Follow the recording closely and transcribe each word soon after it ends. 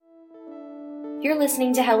You're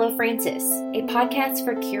listening to Hello Francis, a podcast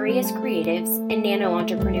for curious creatives and nano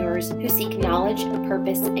entrepreneurs who seek knowledge,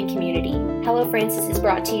 purpose, and community. Hello Francis is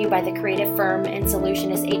brought to you by the creative firm and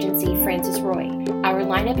solutionist agency Francis Roy. Our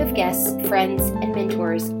lineup of guests, friends, and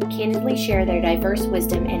mentors candidly share their diverse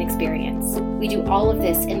wisdom and experience. We do all of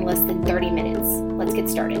this in less than 30 minutes. Let's get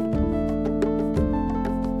started.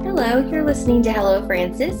 Hello, you're listening to Hello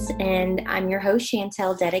Francis, and I'm your host,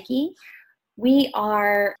 Chantel Dedeke. We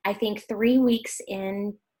are, I think, 3 weeks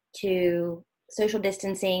into social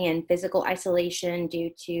distancing and physical isolation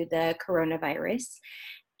due to the coronavirus.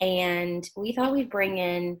 And we thought we'd bring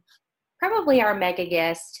in probably our mega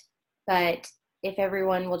guest, but if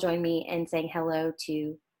everyone will join me in saying hello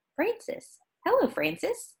to Francis. Hello,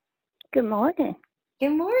 Francis. Good morning.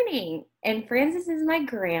 Good morning. And Francis is my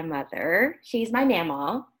grandmother. She's my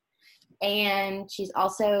mama. And she's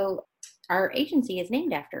also, our agency is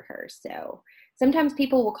named after her. So sometimes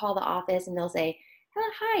people will call the office and they'll say,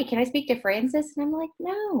 "Oh, hi, can I speak to Francis?" And I'm like,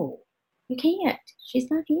 "No, you can't. She's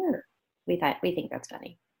not here." We think that's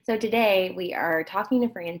funny. So today we are talking to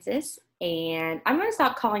Francis, and I'm going to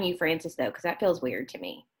stop calling you Francis though, because that feels weird to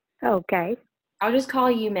me. Okay. I'll just call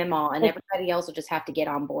you Mima, and everybody else will just have to get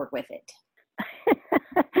on board with it.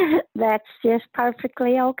 That's just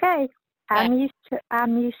perfectly okay. I'm used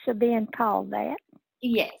to being called that.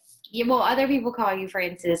 Yes. Yeah, well, other people call you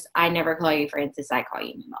Francis. I never call you Francis. I call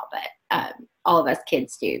you Mima, but all of us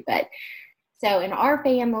kids do. But so in our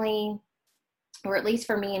family, or at least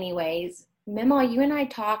for me anyways, Mima, you and I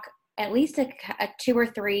talk at least a 2 or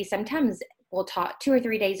 3. Sometimes we'll talk 2 or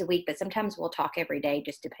 3 days a week, but sometimes we'll talk every day,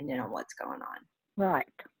 just depending on what's going on. Right.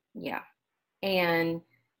 Yeah. And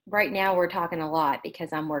right now we're talking a lot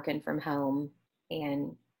because I'm working from home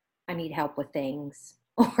and I need help with things.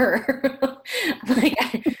 Or like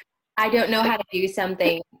I don't know how to do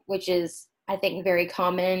something, which is, I think, very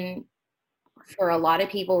common for a lot of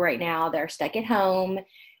people right now. They're stuck at home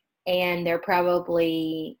and they're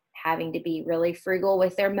probably having to be really frugal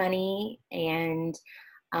with their money. And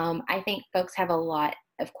I think folks have a lot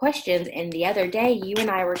of questions. And the other day, you and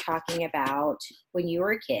I were talking about when you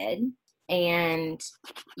were a kid and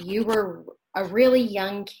you were a really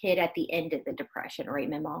young kid at the end of the Depression, right,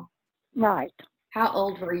 Mima? Right. How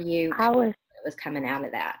old were you when it was coming out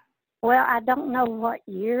of that? Well, I don't know what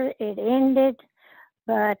year it ended,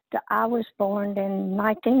 but I was born in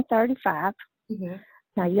 1935. Mm-hmm.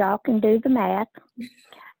 Now, y'all can do the math.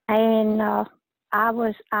 And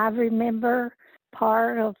I remember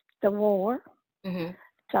part of the war. Mm-hmm.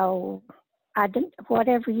 So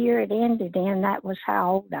whatever year it ended in, that was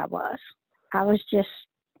how old I was. I was just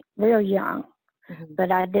real young. Mm-hmm.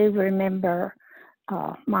 But I do remember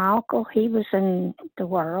my uncle, he was in the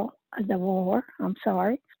war,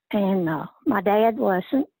 and my dad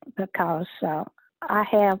wasn't, because I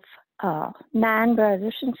have 9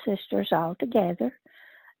 brothers and sisters all together.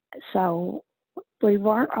 So we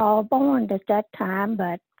weren't all born at that time,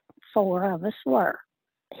 but 4 of us were.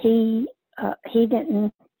 He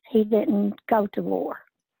didn't go to war.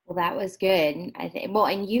 Well, that was good, I think. Well,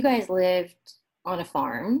 and you guys lived on a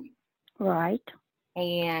farm. Right.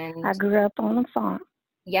 And I grew up on a farm.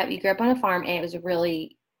 Yep, you grew up on a farm, and it was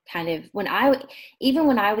really kind of, even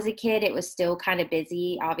when I was a kid, it was still kind of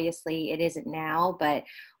busy. Obviously, it isn't now, but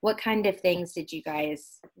what kind of things did you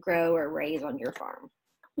guys grow or raise on your farm?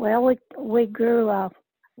 Well, we grew up.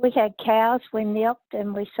 We had cows. We milked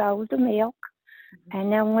and we sold the milk, and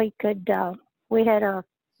then we had a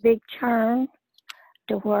big churn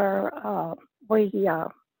to where we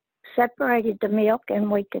separated the milk and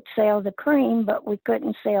we could sell the cream, but we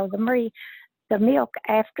couldn't sell the milk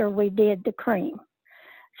after we did the cream.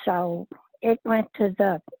 So it went to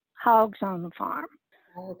the hogs on the farm.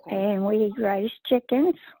 Okay. And we raised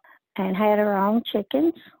chickens and had our own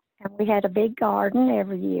chickens. And we had a big garden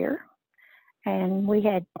every year. And we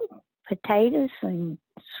had potatoes and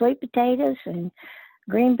sweet potatoes and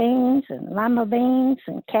green beans and lima beans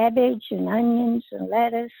and cabbage and onions and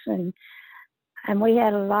lettuce. And we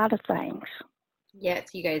had a lot of things. Yes,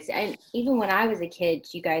 you guys, and even when I was a kid,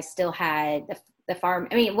 you guys still had the farm.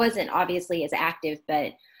 I mean, it wasn't obviously as active,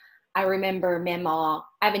 but I remember Mima.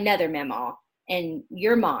 I have another Mima, and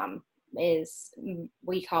your mom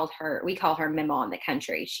we call her Mima in the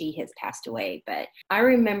country. She has passed away, but I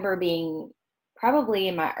remember being probably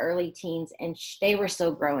in my early teens, and they were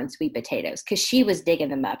still growing sweet potatoes because she was digging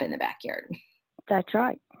them up in the backyard. That's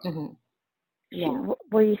right. Mm-hmm. Yeah.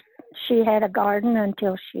 She had a garden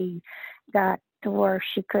until she got to where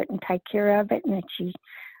she couldn't take care of it,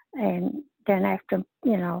 and then after,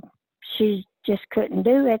 she just couldn't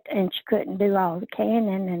do it, and she couldn't do all the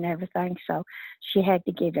canning and everything, so she had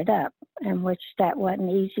to give it up, and which that wasn't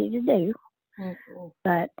easy to do. Mhm.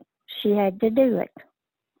 but she had to do it.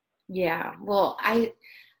 Yeah. Well,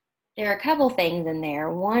 there are a couple things in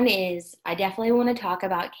there. One is I definitely want to talk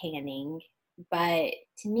about canning, but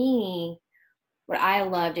to me, what I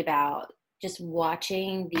loved about just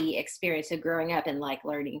watching the experience of growing up and like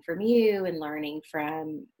learning from you and learning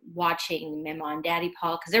from watching Mama and Daddy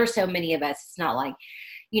Paul, because there were so many of us. It's not like,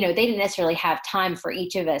 they didn't necessarily have time for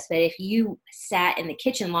each of us, but if you sat in the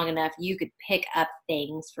kitchen long enough, you could pick up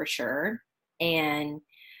things for sure. And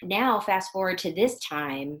now, fast forward to this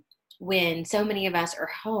time when so many of us are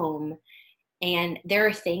home, and there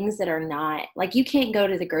are things that are not like you can't go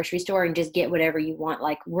to the grocery store and just get whatever you want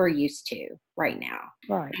like we're used to right now.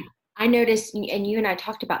 Right. I noticed, and you and I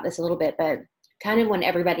talked about this a little bit, but kind of when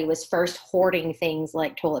everybody was first hoarding things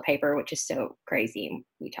like toilet paper, which is so crazy.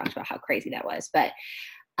 We talked about how crazy that was, but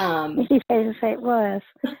Yes, it was.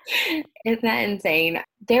 isn't that insane?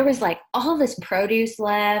 There was like all this produce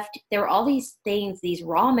left. There were all these things, these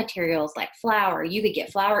raw materials like flour. You could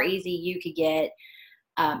get flour easy. You could get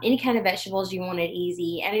any kind of vegetables you wanted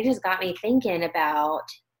easy. And it just got me thinking about,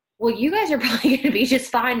 well, you guys are probably going to be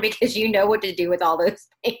just fine because you know what to do with all those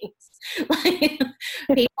things. Like,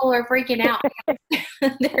 people are freaking out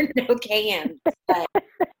because there are no cans. But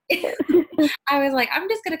I was like, I'm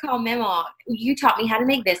just going to call Mama. You taught me how to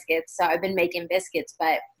make biscuits, so I've been making biscuits.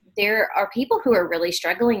 But there are people who are really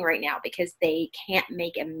struggling right now because they can't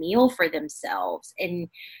make a meal for themselves. And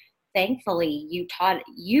thankfully you taught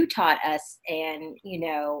us, and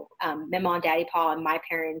Mama and Daddy Paul and my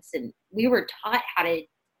parents, and we were taught how to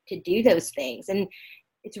do those things, and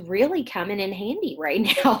it's really coming in handy right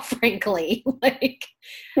now, frankly. Like,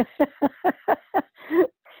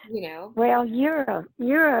 Well, you're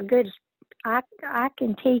a good. I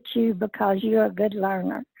can teach you because you're a good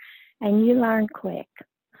learner, and you learn quick,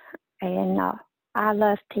 and I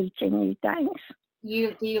love teaching you things.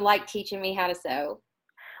 Do you like teaching me how to sew?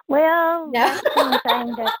 Well, No. that's one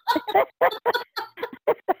thing that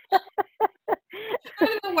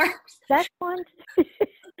I'm the worst.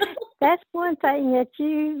 That's one thing that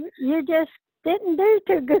you just didn't do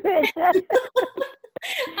too good.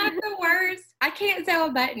 I'm the worst. I can't sew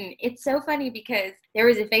a button. It's so funny because there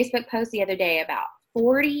was a Facebook post the other day about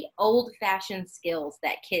 40 old-fashioned skills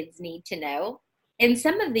that kids need to know. And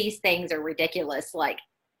some of these things are ridiculous, like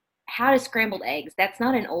how to scramble eggs. That's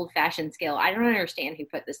not an old-fashioned skill. I don't understand who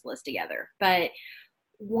put this list together. But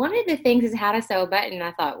one of the things is how to sew a button.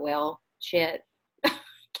 I thought, well, shit,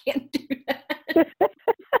 can't do that.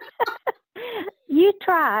 You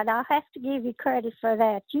tried. I'll have to give you credit for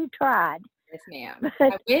that. You tried. Yes, ma'am.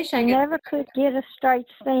 I wish I never could get a straight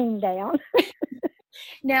seam down.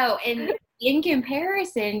 No, and in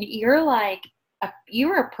comparison, you're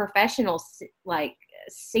a professional like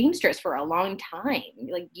seamstress for a long time.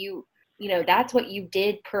 Like that's what you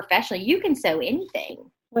did professionally. You can sew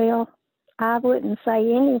anything. Well, I wouldn't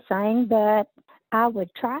say anything, but I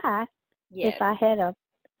would try. Yes. If I had a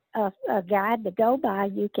guide to go by,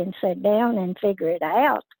 you can sit down and figure it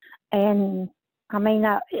out. And I mean,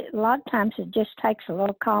 a lot of times it just takes a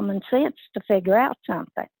little common sense to figure out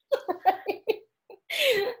something.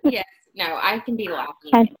 Yes. No, I can be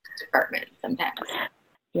laughing in the department sometimes.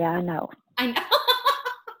 Yeah, I know.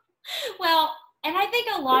 Well, and I think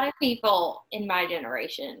a lot of people in my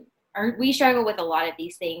generation we struggle with a lot of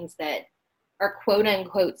these things that are quote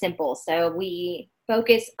unquote simple. So we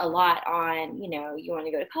focus a lot on, you want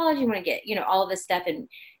to go to college, you want to get, all of this stuff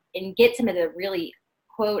and get some of the really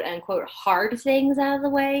quote unquote hard things out of the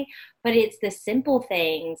way. But it's the simple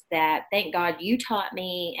things that, thank God, you taught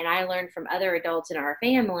me and I learned from other adults in our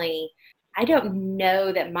family. I don't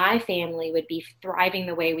know that my family would be thriving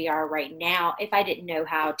the way we are right now if I didn't know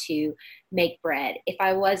how to make bread. If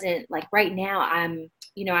I wasn't, like, right now, I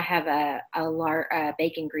have a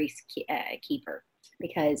bacon grease keeper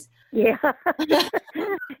because yeah,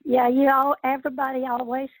 everybody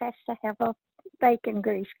always has to have a bacon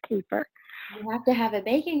grease keeper. You have to have a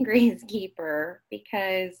bacon grease keeper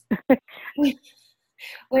because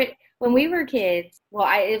when we were kids,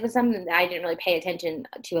 it was something that I didn't really pay attention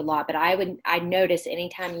to a lot, but I noticed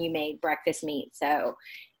anytime you made breakfast meat, so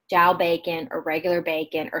jowl bacon or regular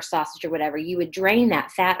bacon or sausage or whatever, you would drain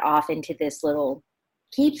that fat off into this little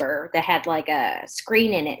keeper that had like a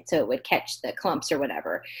screen in it so it would catch the clumps or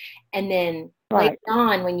whatever. And then later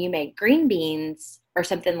on, when you made green beans or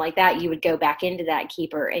something like that, you would go back into that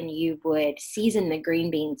keeper and you would season the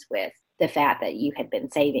green beans with the fat that you had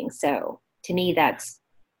been saving. So to me, that's,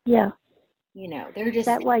 they're just.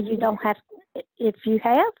 That way you don't have, if you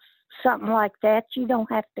have something like that, you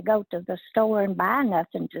don't have to go to the store and buy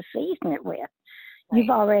nothing to season it with. Right. You've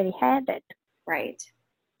already had it. Right.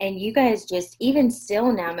 And you guys just, even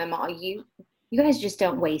still now, Mama, you guys just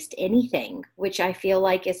don't waste anything, which I feel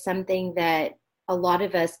like is something that a lot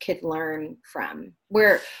of us could learn from.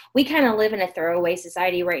 Where we kind of live in a throwaway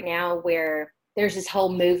society right now where there's this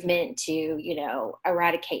whole movement to,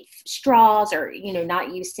 eradicate straws or,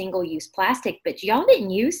 not use single-use plastic, but y'all didn't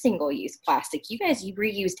use single-use plastic. You guys, you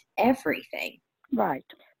reused everything. Right.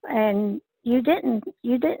 And you didn't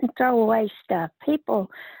throw away stuff. People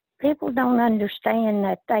don't understand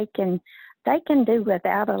that they can do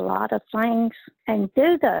without a lot of things and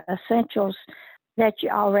do the essentials that you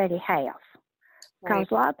already have. Because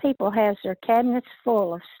Right. a lot of people have their cabinets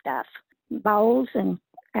full of stuff, bowls and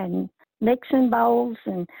mixing bowls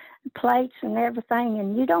and plates and everything,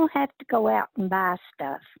 and you don't have to go out and buy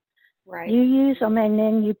stuff. Right. You use them and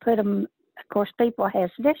then you put them. Of course, people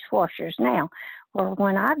have dishwashers now. Well,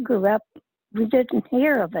 when I grew up, we didn't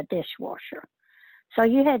hear of a dishwasher, so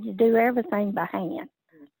you had to do everything by hand.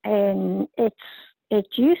 And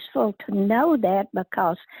it's useful to know that,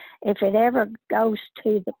 because if it ever goes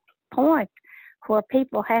to the point where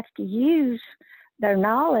people have to use their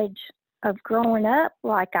knowledge of growing up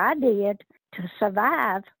like I did to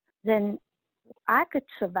survive, then I could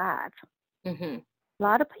survive. Mm-hmm. A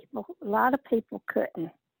lot of people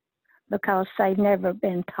couldn't, because they've never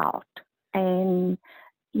been taught, and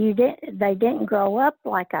they didn't grow up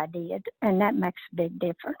like I did, and that makes a big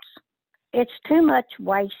difference. It's too much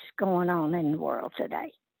waste going on in the world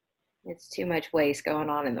today. It's too much waste going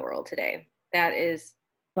on in the world today. That is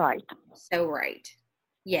right. So right.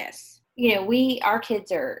 Yes. Our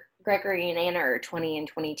kids Gregory and Anna are 20 and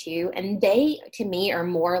 22, and they, to me, are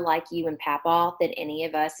more like you and Papa than any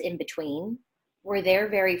of us in between, where they're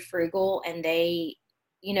very frugal and they,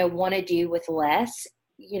 want to do with less.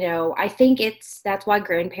 I think that's why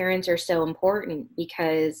grandparents are so important,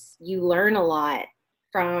 because you learn a lot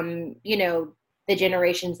from, the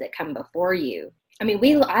generations that come before you. I mean,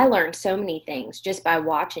 I learned so many things just by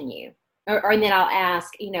watching you. And then I'll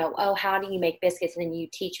ask, how do you make biscuits? And then you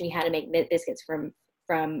teach me how to make biscuits from,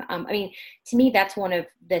 to me, that's one of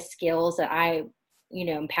the skills that I,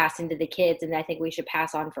 pass into the kids. And I think we should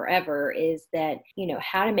pass on forever, is that,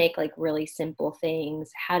 how to make like really simple things,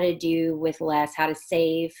 how to do with less, how to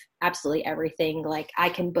save absolutely everything. Like, I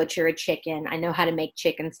can butcher a chicken. I know how to make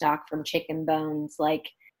chicken stock from chicken bones. Like,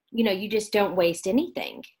 you just don't waste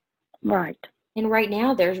anything. Right. And right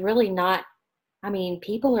now there's really not,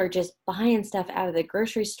 people are just buying stuff out of the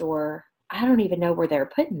grocery store. I don't even know where they're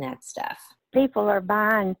putting that stuff. People are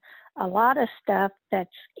buying a lot of stuff that's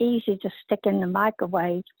easy to stick in the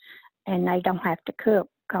microwave, and they don't have to cook,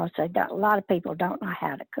 because a lot of people don't know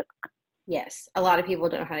how to cook. Yes, a lot of people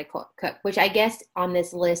don't know how to cook, which I guess on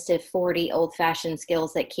this list of 40 old-fashioned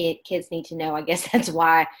skills that kids need to know, I guess that's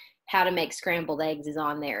why how to make scrambled eggs is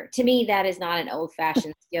on there. To me, that is not an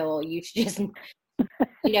old-fashioned skill. You should just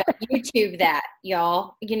YouTube that,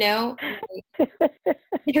 y'all.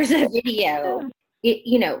 There's a video.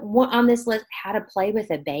 On this list, how to play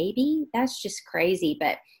with a baby. That's just crazy.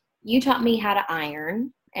 But you taught me how to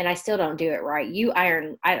iron, and I still don't do it right. You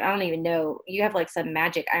iron. I don't even know. You have like some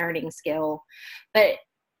magic ironing skill. But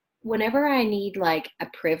whenever I need like a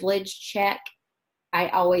privilege check, I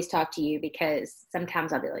always talk to you, because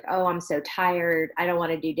sometimes I'll be like, oh, I'm so tired, I don't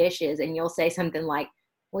want to do dishes. And you'll say something like,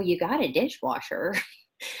 well, you got a dishwasher.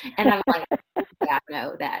 And I'm like, yeah, I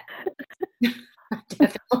know that. I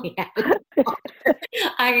definitely have a dishwasher.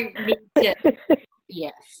 I need to,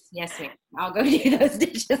 yes, ma'am. I'll go do those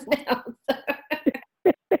dishes now.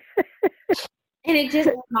 And it just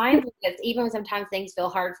reminds me that even when sometimes things feel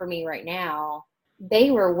hard for me right now,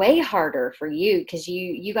 they were way harder for you, because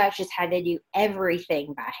you guys just had to do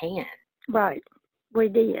everything by hand. Right. We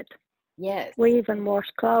did. Yes. We even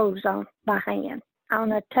washed clothes by hand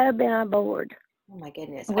on a tub and a board. Oh my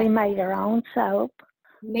goodness. We made our own soap.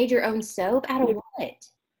 You made your own soap? Out of what?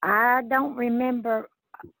 I don't remember.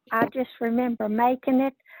 I just remember making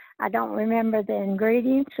it. I don't remember the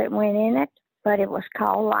ingredients that went in it, but it was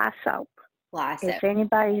called Lye soap. Lye soap. If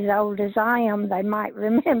anybody's as old as I am, they might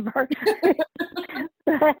remember.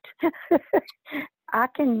 But I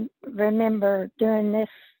can remember doing this.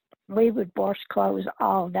 We would wash clothes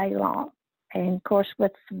all day long. And, of course,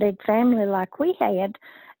 with a big family like we had,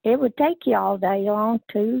 it would take you all day long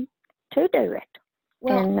to do it.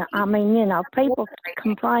 Well, and, people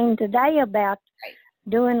complain today about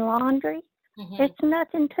doing laundry. Mm-hmm. It's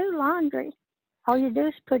nothing to laundry. All you do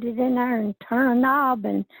is put it in there and turn a knob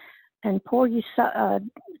and pour your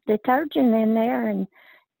detergent in there, and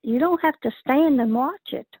you don't have to stand and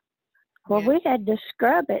watch it. Well, we had to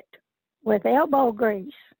scrub it with elbow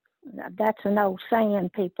grease. That's an old saying,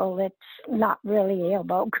 people. It's not really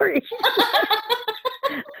elbow grease.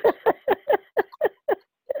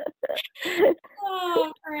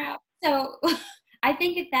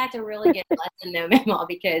 think that's a really good lesson though, Mama,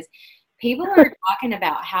 because people are talking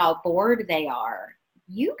about how bored they are.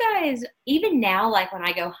 You guys, even now, like when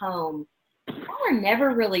I go home, you are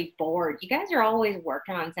never really bored. You guys are always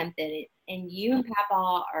working on something, and you and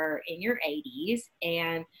Papa are in your 80s,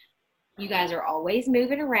 and you guys are always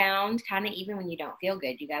moving around, kind of even when you don't feel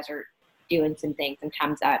good. You guys are doing some things.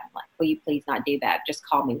 Sometimes I'm like, will you please not do that? Just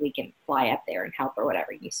call me. We can fly up there and help or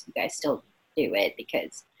whatever. You guys still do it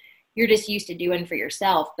because you're just used to doing for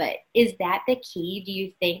yourself. But is that the key, do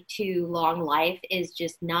you think, to long life, is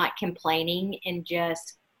just not complaining and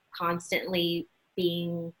just constantly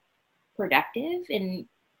being productive and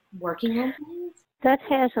working on things? That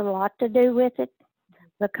has a lot to do with it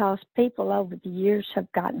because people over the years have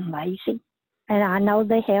gotten lazy. And I know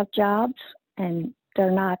they have jobs and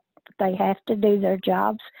they have to do their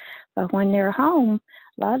jobs. But when they're home,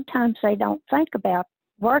 a lot of times they don't think about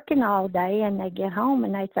working all day, and they get home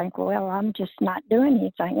and they think, well, I'm just not doing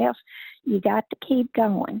anything else. You got to keep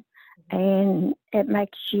going. And it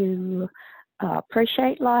makes you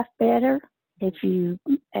appreciate life better if you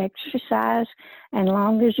exercise. And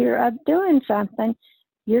long as you're up doing something,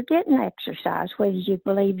 you're getting exercise, whether you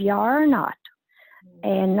believe you are or not.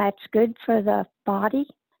 And that's good for the body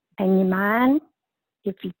and your mind.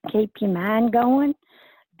 If you keep your mind going,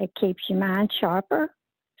 it keeps your mind sharper.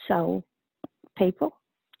 So people,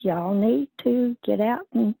 y'all need to get out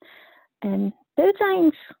and do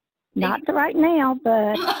things. Not right now,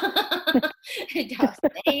 but don't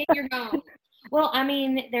stay in your home. Well, I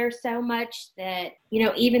mean, there's so much that,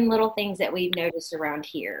 even little things that we've noticed around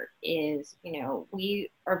here is, we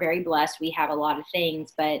are very blessed. We have a lot of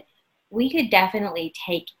things, but we could definitely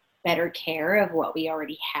take better care of what we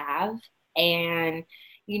already have. And,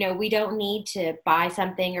 we don't need to buy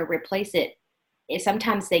something or replace it.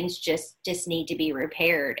 Sometimes things just need to be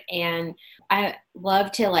repaired. And I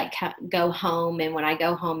love to go home. And when I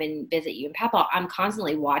go home and visit you and Papa, I'm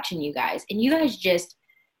constantly watching you guys, and you guys just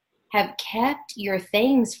have kept your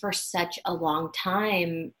things for such a long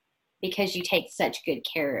time because you take such good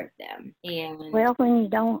care of them. And well, when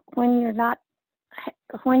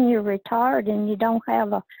you're retired and you don't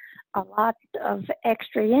have a lot of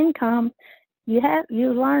extra income, you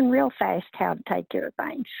learn real fast how to take care of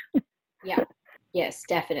things. Yeah. Yes,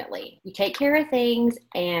 definitely. You take care of things,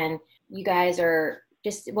 and you guys are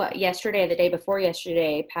just yesterday, the day before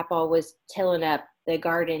yesterday, Papa was tilling up the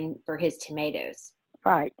garden for his tomatoes.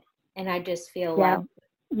 Right. And I just feel like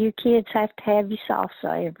you kids have to have your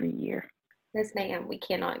salsa every year. Yes, ma'am. We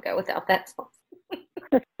cannot go without that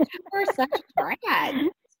salsa. We're such brats.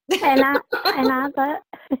 And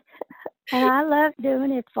I love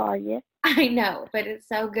doing it for you. I know, but it's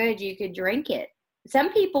so good you could drink it.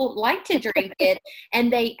 Some people like to drink it,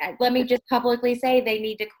 and let me just publicly say, they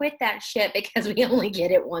need to quit that shit because we only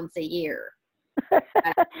get it once a year.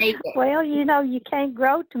 Well, you can't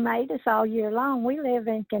grow tomatoes all year long. We live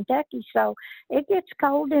in Kentucky, so it gets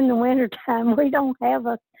cold in the wintertime.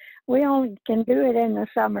 We only can do it in the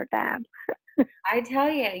summertime. I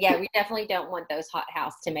tell you, yeah, we definitely don't want those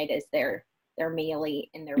hothouse tomatoes. They're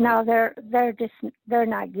mealy and they're not good. They're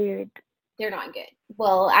not good.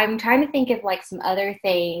 Well, I'm trying to think of some other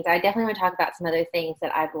things. I definitely want to talk about some other things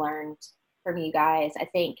that I've learned from you guys. I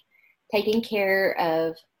think taking care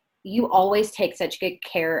of, you always take such good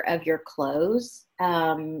care of your clothes.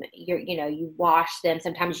 You wash them.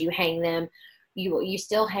 Sometimes you hang them. You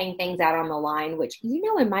still hang things out on the line, which,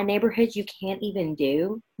 in my neighborhood, you can't even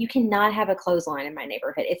do. You cannot have a clothesline in my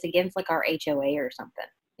neighborhood. It's against our HOA or something.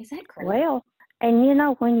 Is that crazy? Well,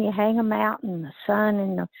 and when you hang them out in the sun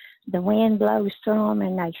and the wind blows through them,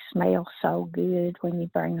 and they smell so good when you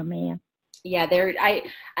bring them in. Yeah,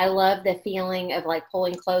 I love the feeling of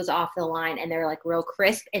pulling clothes off the line, and they're real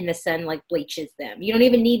crisp, and the sun bleaches them. You don't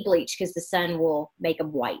even need bleach because the sun will make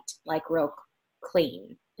them white, real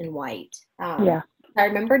clean and white. Yeah. I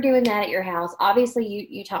remember doing that at your house. Obviously,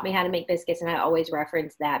 you taught me how to make biscuits, and I always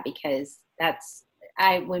reference that because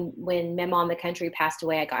when Mema in the country passed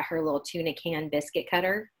away, I got her a little tuna can biscuit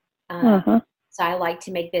cutter. So I like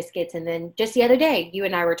to make biscuits. And then just the other day, you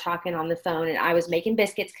and I were talking on the phone, and I was making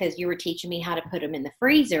biscuits because you were teaching me how to put them in the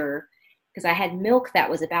freezer because I had milk that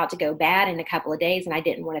was about to go bad in a couple of days, and I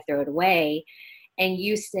didn't want to throw it away. And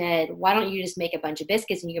you said, why don't you just make a bunch of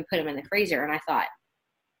biscuits and you can put them in the freezer? And I thought,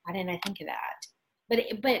 why didn't I think of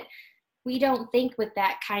that? But we don't think with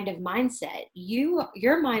that kind of mindset.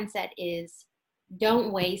 Your mindset is,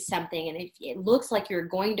 don't waste something. And if it looks like you're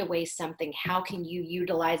going to waste something, how can you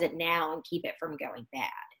utilize it now and keep it from going bad?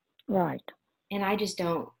 Right. And I just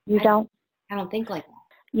don't. I don't think like that.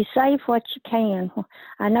 You save what you can.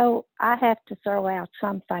 I know I have to throw out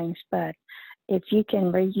some things, but if you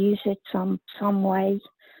can reuse it some way,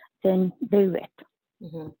 then do it.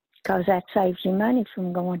 Because that saves you money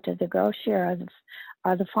from going to the grocery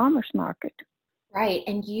or the farmer's market. Right.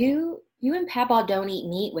 And you and Papa don't eat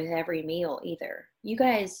meat with every meal either. You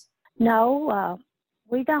guys? No,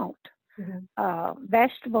 we don't.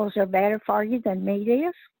 Vegetables are better for you than meat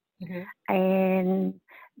is. And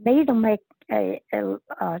meat will make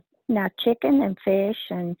now chicken and fish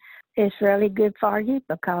and is really good for you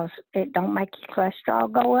because it don't make your cholesterol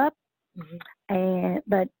go up.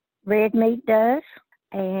 But red meat does,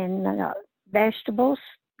 and vegetables,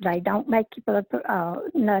 they don't make your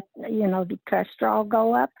the cholesterol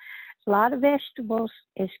go up. A lot of vegetables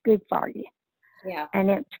is good for you. Yeah. And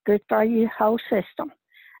it's good for your whole system.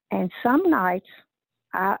 And some nights,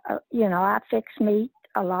 I fix meat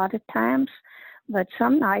a lot of times, but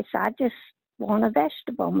some nights I just want a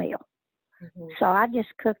vegetable meal. So I just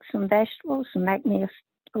cook some vegetables and make me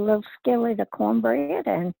a little skillet of cornbread,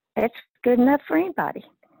 and it's good enough for anybody.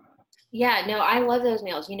 Yeah, no, I love those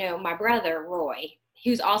meals. You know, my brother, Roy,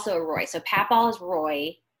 who's also a Roy. So Papa is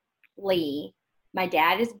Roy Lee. My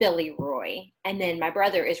dad is Billy Roy. And then my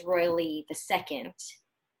brother is Roy Lee the second.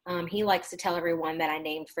 He likes to tell everyone that I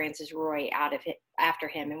named Francis Roy after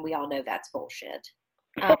him, and we all know that's bullshit.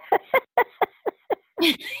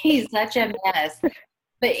 He's such a mess.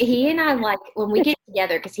 But he and I, like, when we get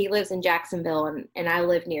together, because he lives in Jacksonville and I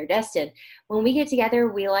live near Destin, when we get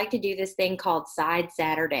together, we like to do this thing called Side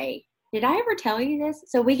Saturday. Did I ever tell you this?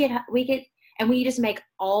 So we get, and we just make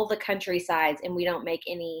all the country sides, and we don't make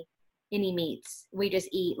any meats. We just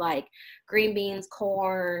eat like green beans,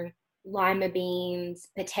 corn, lima beans,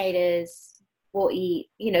 potatoes. We'll eat,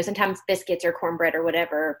 sometimes biscuits or cornbread or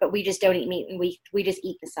whatever, but we just don't eat meat, and we just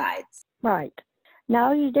eat the sides. Right.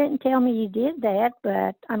 No, you didn't tell me you did that,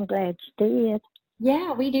 but I'm glad you did.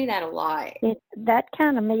 Yeah, we do that a lot. That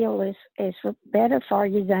kind of meal is better for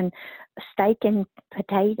you than steak and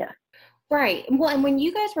potato. Right. Well, and when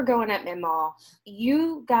you guys were growing up, Mama,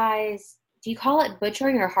 you guys, do you call it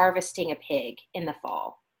butchering or harvesting a pig in the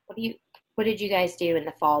fall? What did you guys do in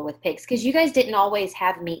the fall with pigs? Because you guys didn't always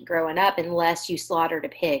have meat growing up unless you slaughtered a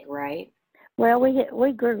pig, right? Well,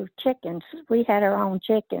 we grew chickens. We had our own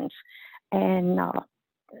chickens, and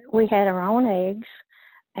we had our own eggs.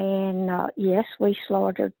 And yes, we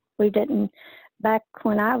slaughtered. We didn't, back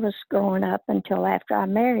when I was growing up until after I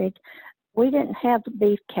married, we didn't have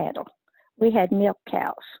beef cattle. We had milk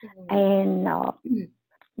cows. And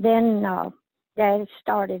then Dad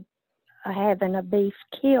started having a beef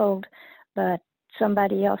killed, but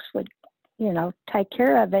somebody else would, take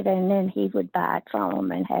care of it, and then he would buy it from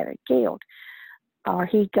them and have it killed. Or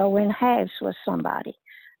he'd go in halves with somebody.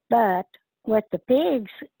 But with the pigs,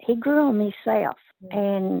 he grew them himself.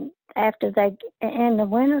 And after in the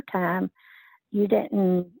wintertime, you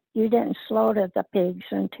didn't slaughter the pigs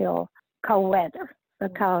until cold weather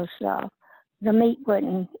because the meat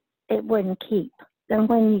wouldn't keep. Then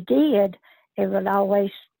when you did, it would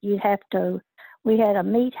always, we had a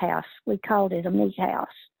meat house. We called it a meat house.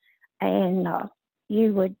 And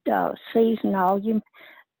you would season all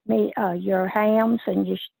your hams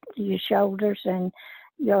and your shoulders and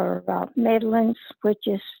your middlings, which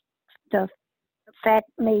is the fat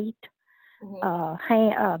meat,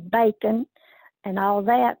 bacon, and all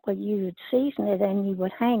that. But you would season it and you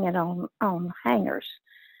would hang it on hangers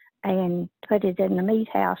and put it in the meat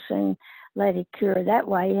house and let it cure that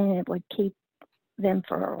way, and it would keep them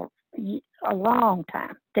for a long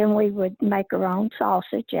time. Then we would make our own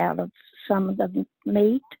sausage out of some of the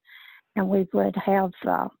meat, and we would have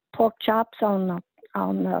pork chops and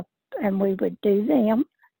we would do them,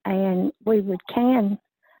 and we would can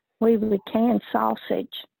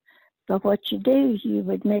sausage. But what you do, you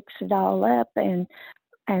would mix it all up and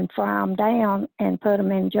fry them down and put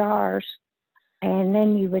them in jars, and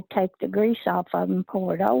then you would take the grease off of them,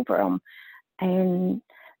 pour it over them, and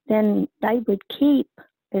then they would keep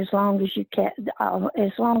as long as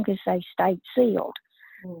they stayed sealed.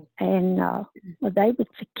 And they would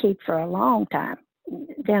keep for a long time.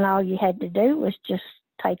 Then all you had to do was just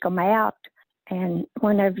take them out, and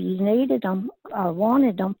whenever you needed them or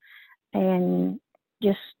wanted them, and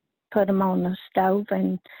just put them on the stove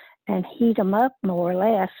and heat them up more or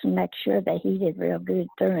less, and make sure they heated real good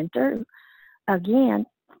through and through again.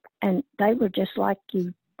 And they were just like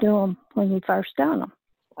you do them when you first done them.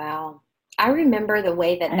 Wow. I remember the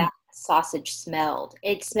way that sausage smelled.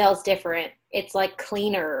 It smells different. It's like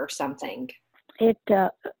cleaner or something. It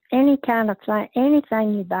any kind of thing,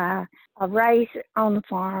 anything you buy or raise on the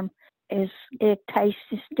farm, it tastes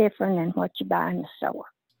different than what you buy in the store,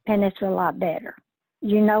 and it's a lot better.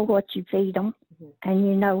 You know what you feed them, and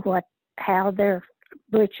you know how they're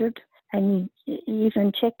butchered, and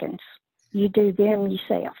even chickens. You do them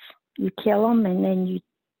yourself. You kill them, and then you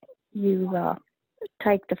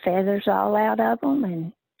take the feathers all out of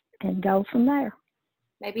them and go from there.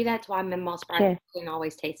 Maybe that's why Mama's fried chicken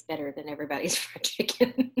always tastes better than everybody's fried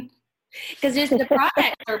chicken. Because just the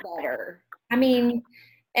products are better. I mean,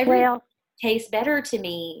 tastes better to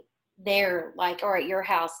me there, like, or at your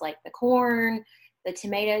house, like the corn, the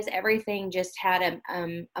tomatoes, everything just had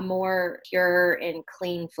a more pure and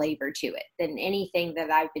clean flavor to it than anything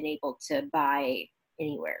that I've been able to buy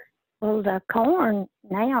anywhere. Well, the corn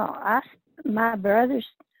now, my brother,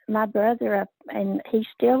 and he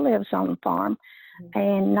still lives on the farm,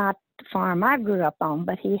 and not the farm I grew up on,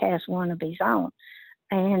 but he has one of his own,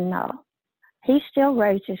 and he still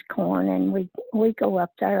raises corn, and we go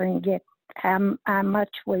up there and get how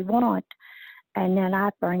much we want, and then I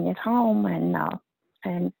bring it home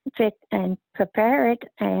and prepare it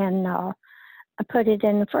and put it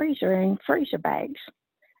in the freezer in freezer bags,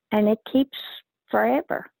 and it keeps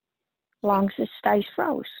forever, as long as it stays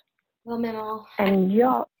froze. Well, Minal, and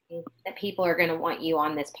that people are going to want you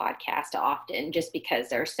on this podcast often, just because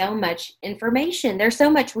there's so much information. There's so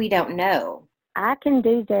much we don't know. I can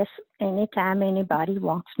do this anytime anybody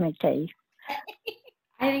wants me to.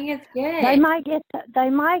 I think it's good. They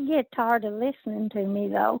might get tired of listening to me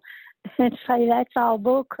though, and say that's all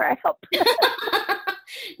bull crap.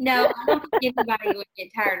 No, I don't think anybody would get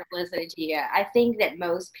tired of listening to you. I think that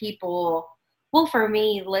most people, well, for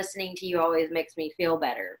me, listening to you always makes me feel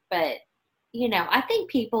better. But, I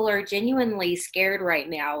think people are genuinely scared right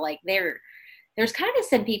now. Like there's kind of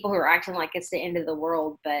some people who are acting like it's the end of the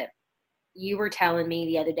world, but you were telling me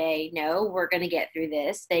the other day, no, we're going to get through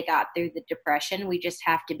this. They got through the depression. We just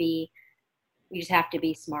have to be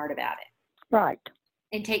smart about it. Right.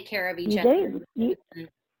 And take care of each other.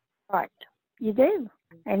 Right. You do.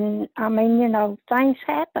 And I mean, things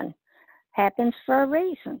happens for a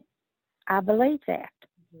reason. I believe that.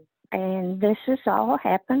 Mm-hmm. And this has all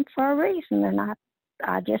happened for a reason. And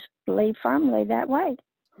I just believe firmly that way.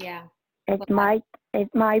 Yeah. It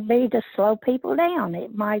might be to slow people down.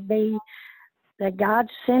 It might be that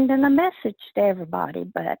God's sending a message to everybody,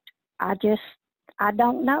 but I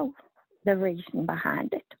don't know the reason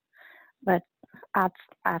behind it. But I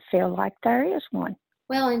feel like there is one.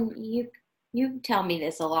 Well, and you tell me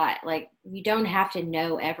this a lot. Like, you don't have to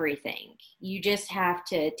know everything. You just have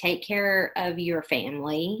to take care of your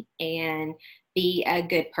family and be a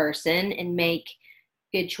good person and make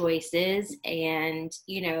good choices and,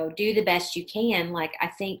 do the best you can. Like, I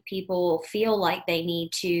think people feel like they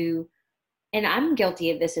need to, and I'm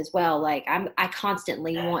guilty of this as well. Like, I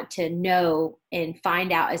constantly want to know and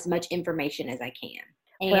find out as much information as I can.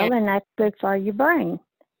 And that's good for your brain.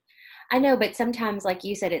 I know, but sometimes, like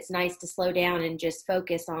you said, it's nice to slow down and just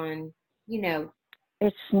focus on,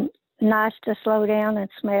 It's nice to slow down and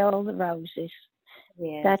smell the roses.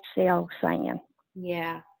 Yeah. That's the old saying.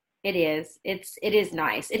 Yeah. It is. It is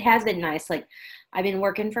nice. It has been nice. Like, I've been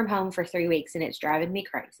working from home for 3 weeks and it's driving me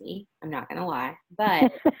crazy. I'm not going to lie,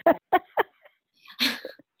 but,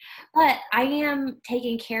 but I am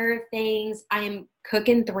taking care of things. I am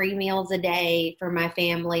cooking 3 meals a day for my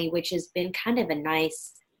family, which has been kind of a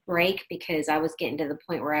nice break because I was getting to the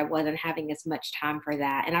point where I wasn't having as much time for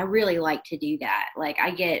that. And I really like to do that. Like,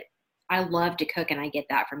 I love to cook, and I get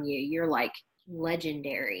that from you. You're like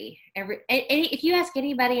legendary. If you ask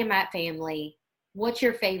anybody in my family, what's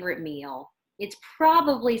your favorite meal? It's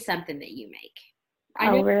probably something that you make.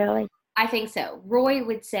 Oh, really? I think so. Roy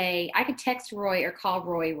would say, I could text Roy or call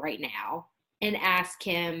Roy right now and ask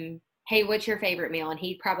him, hey, what's your favorite meal? And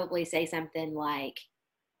he'd probably say something like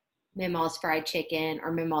Mama's fried chicken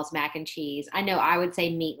or Mama's mac and cheese. I know I would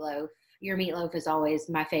say meatloaf. Your meatloaf is always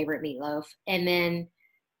my favorite meatloaf. And then,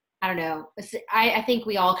 I don't know, I think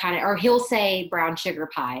we all kind of, or he'll say brown sugar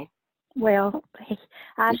pie. Well,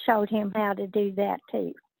 I showed him how to do that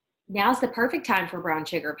too. Now's the perfect time for brown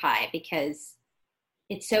sugar pie because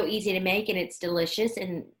it's so easy to make and it's delicious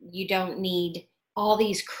and you don't need all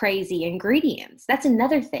these crazy ingredients. That's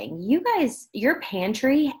another thing. You guys, your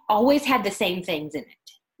pantry always had the same things in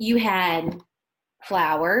it. You had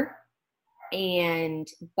flour and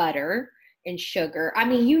butter and sugar. I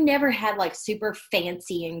mean, you never had like super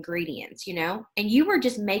fancy ingredients, and you were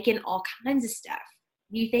just making all kinds of stuff.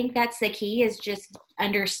 Do you think that's the key, is just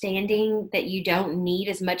understanding that you don't need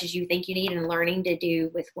as much as you think you need and learning to do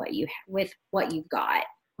with what you've got?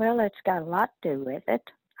 Well, it's got a lot to do with it.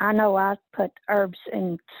 I know I put herbs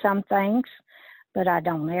in some things, but I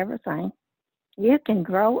don't everything. You can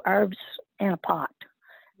grow herbs in a pot,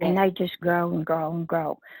 and they just grow and grow and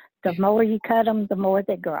grow. The more you cut them, the more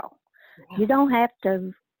they grow. You don't have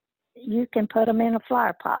to, you can put them in a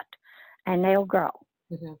flower pot, and they'll grow.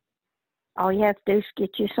 Mm-hmm. All you have to do is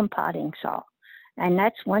get you some potting soil. And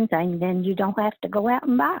that's one thing, then you don't have to go out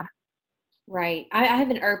and buy. Right. I have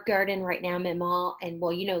an herb garden right now, Mama, and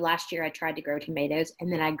well, last year I tried to grow tomatoes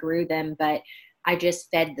and then I grew them, but I just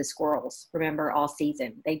fed the squirrels, remember, all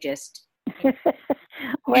season. They just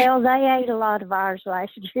Well, they ate a lot of ours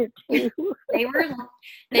last year too.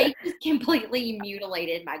 they just completely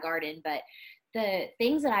mutilated my garden, but the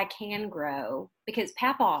things that I can grow, because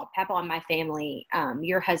Papa and my family,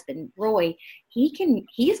 your husband Roy,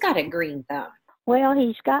 he's got a green thumb. Well,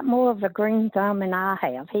 he's got more of a green thumb than I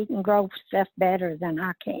have. He can grow stuff better than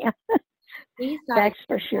I can. That's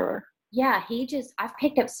for sure. Yeah, I've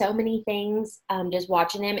picked up so many things just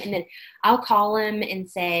watching him. And then I'll call him and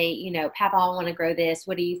say, Papa, I want to grow this.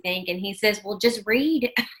 What do you think? And he says, well, just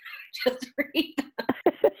read. Just read.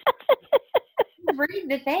 Read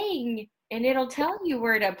the thing and it'll tell you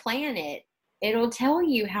where to plant it. It'll tell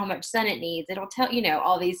you how much sun it needs. It'll tell,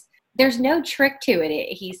 all these. There's no trick to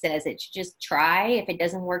it. He says it's just try. If it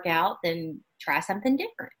doesn't work out, then try something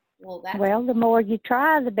different. Well, the more you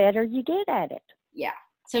try, the better you get at it. Yeah.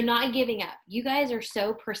 So not giving up. You guys are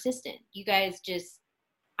so persistent. You guys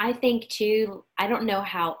I think too, I don't know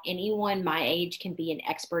how anyone my age can be an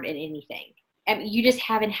expert at anything. I mean, you just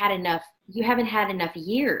haven't had enough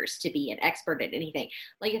years to be an expert at anything.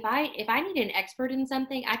 Like if I need an expert in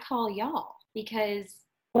something, I call y'all because.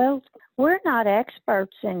 Well, we're not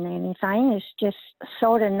experts in anything. It's just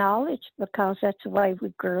sort of knowledge because that's the way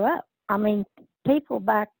we grew up. I mean, people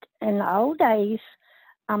back in the old days,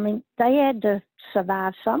 they had to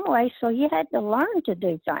survive some way, so you had to learn to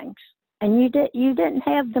do things. And you didn't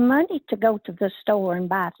have the money to go to the store and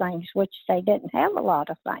buy things, which they didn't have a lot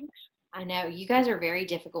of things. I know. You guys are very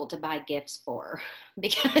difficult to buy gifts for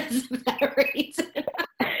because of that reason.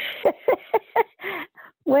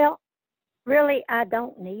 Well, really, I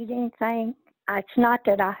don't need anything. It's not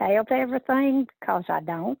that I have everything, because I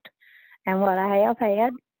don't. And what I have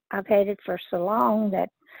had, I've had it for so long that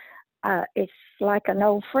it's like an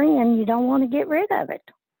old friend. You don't want to get rid of it.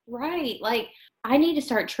 Right. Like, I need to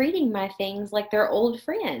start treating my things like they're old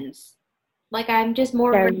friends. Like, I'm just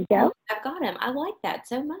more there you go. I've got them. I like that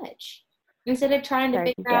so much. Instead of trying to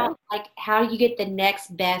figure out, like, how you get the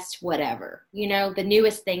next best whatever, the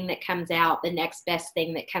newest thing that comes out, the next best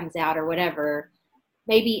thing that comes out or whatever,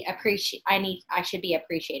 maybe I should be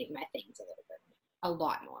appreciating my things a little bit, a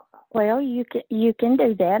lot more. Probably. Well, you can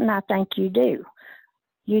do that, and I think you do.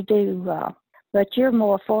 You do, but you're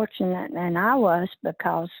more fortunate than I was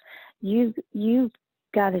because you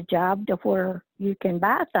got a job to where you can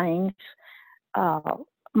buy things,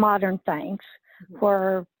 modern things,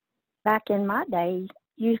 where back in my day,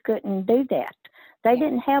 you couldn't do that. They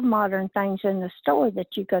didn't have modern things in the store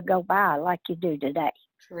that you could go buy like you do today.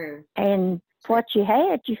 True. And what you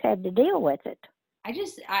had to deal with it.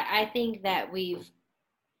 I think that we've,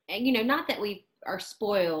 not that we are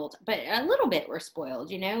spoiled, but a little bit we're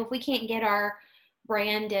spoiled, if we can't get our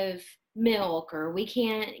brand of milk or we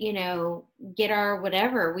can't, get our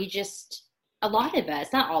whatever, a lot of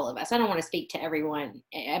us, not all of us, I don't want to speak to everyone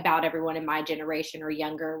in my generation or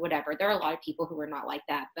younger or whatever. There are a lot of people who are not like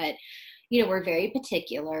that, but, we're very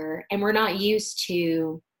particular and we're not used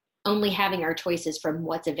to only having our choices from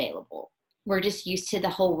what's available. We're just used to the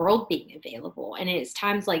whole world being available. And it's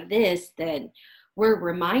times like this that we're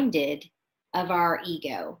reminded of our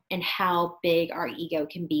ego and how big our ego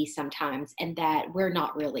can be sometimes and that we're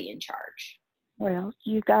not really in charge. Well,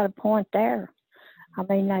 you got a point there.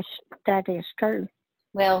 That is true.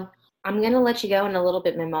 Well, I'm going to let you go in a little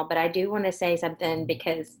bit, Mima, but I do want to say something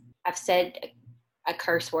because I've said a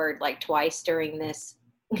curse word like twice during this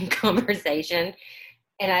conversation.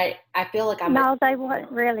 And I feel like No, they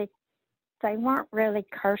weren't really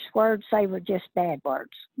curse words. They were just bad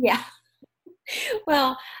words. Yeah.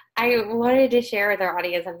 Well, I wanted to share with our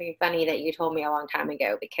audience something funny that you told me a long time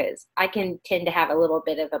ago because I can tend to have a little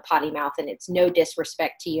bit of a potty mouth and it's no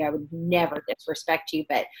disrespect to you. I would never disrespect you.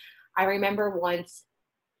 But I remember once,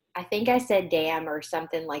 I think I said damn or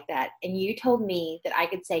something like that. And you told me that I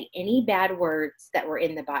could say any bad words that were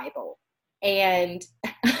in the Bible. And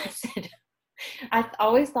I said, I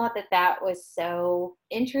always thought that was so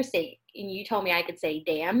interesting. And you told me I could say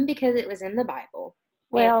damn because it was in the Bible.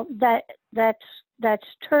 Well, that's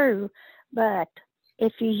true, but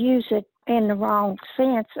if you use it in the wrong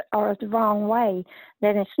sense or the wrong way,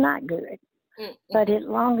 then it's not good. Mm-hmm. But as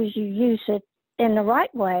long as you use it in the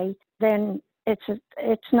right way, then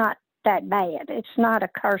it's not that bad. It's not a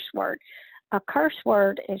curse word. A curse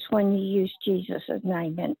word is when you use Jesus'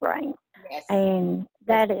 name in vain. Yes. And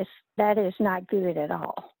that is not good at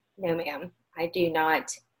all. No, ma'am. I do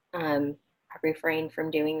not. I refrain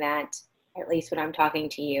from doing that. at least when I'm talking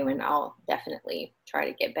to you, and I'll definitely try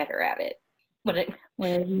to get better at it.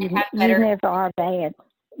 Well, you never are bad.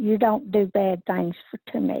 You don't do bad things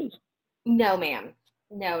to me. No, ma'am.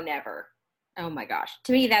 No, never. Oh my gosh.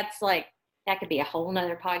 To me, that's like, that could be a whole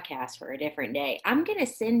nother podcast for a different day. I'm going to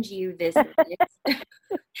send you this list.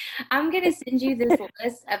 I'm going to send you this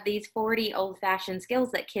list of these 40 old-fashioned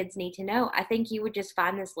skills that kids need to know. I think you would just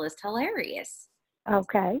find this list hilarious.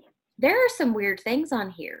 Okay. There are some weird things on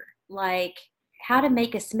here, like how to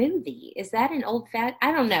make a smoothie. Is that an old fat?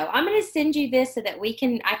 I don't know. I'm going to send you this so that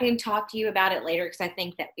I can talk to you about it later, because I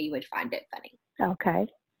think that we would find it funny. Okay.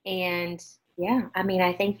 And yeah, I mean,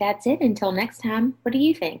 I think that's it until next time. What do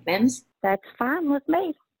you think, Mims? That's fine with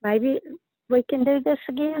me. Maybe we can do this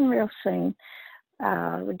again real soon.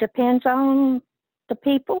 Depends on the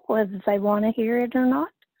people, whether they want to hear it or not.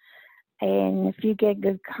 And if you get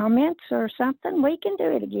good comments or something, we can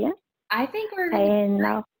do it again. I think we're going to.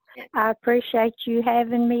 And I appreciate you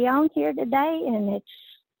having me on here today, and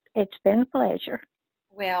it's been a pleasure.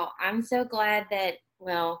 Well, I'm so glad that,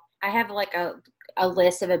 I have like a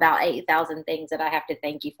list of about 8,000 things that I have to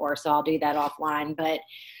thank you for, so I'll do that offline. But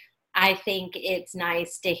I think it's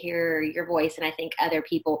nice to hear your voice, and I think other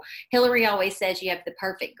people, Hillary always says you have the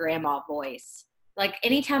perfect grandma voice. Like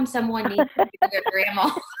anytime someone needs to be their grandma.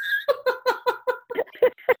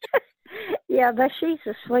 Yeah, but she's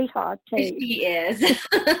a sweetheart too. She is.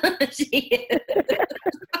 She is.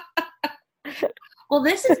 Well,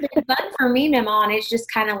 this has been fun for me, Maman. It's just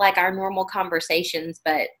kind of like our normal conversations,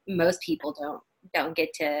 but most people don't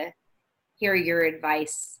get to hear your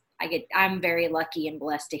advice. I'm very lucky and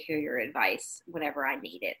blessed to hear your advice whenever I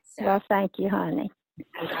need it. So. Well, thank you, honey.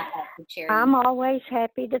 I'm always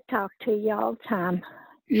happy to talk to you all the time.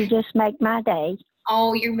 You just make my day.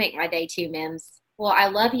 Oh, you make my day too, Mims. Well, I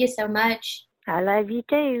love you so much. I love you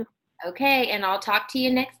too. Okay, and I'll talk to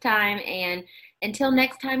you next time. And until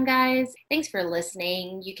next time, guys, thanks for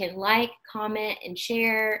listening. You can like, comment, and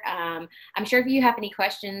share. I'm sure if you have any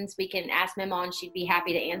questions, we can ask Maman. She'd be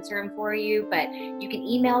happy to answer them for you. But you can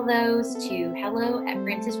email those to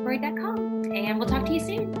hello@francesroy.com. And we'll talk to you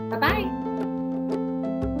soon. Bye-bye.